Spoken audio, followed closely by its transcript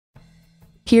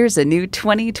Here's a new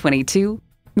 2022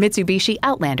 Mitsubishi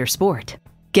Outlander Sport.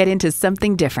 Get into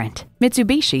something different.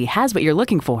 Mitsubishi has what you're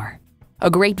looking for. A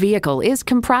great vehicle is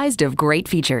comprised of great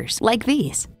features like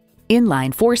these: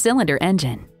 inline 4-cylinder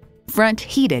engine, front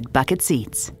heated bucket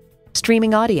seats,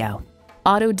 streaming audio,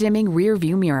 auto-dimming rear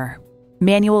view mirror,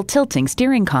 manual tilting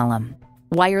steering column,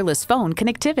 wireless phone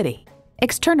connectivity,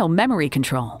 external memory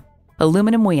control,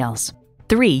 aluminum wheels,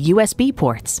 3 USB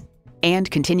ports,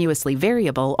 and continuously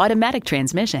variable automatic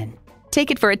transmission. Take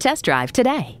it for a test drive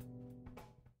today.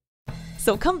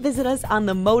 So come visit us on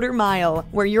the Motor Mile,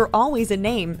 where you're always a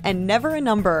name and never a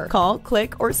number. Call,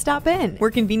 click, or stop in.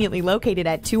 We're conveniently located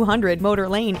at 200 Motor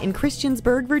Lane in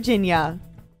Christiansburg, Virginia.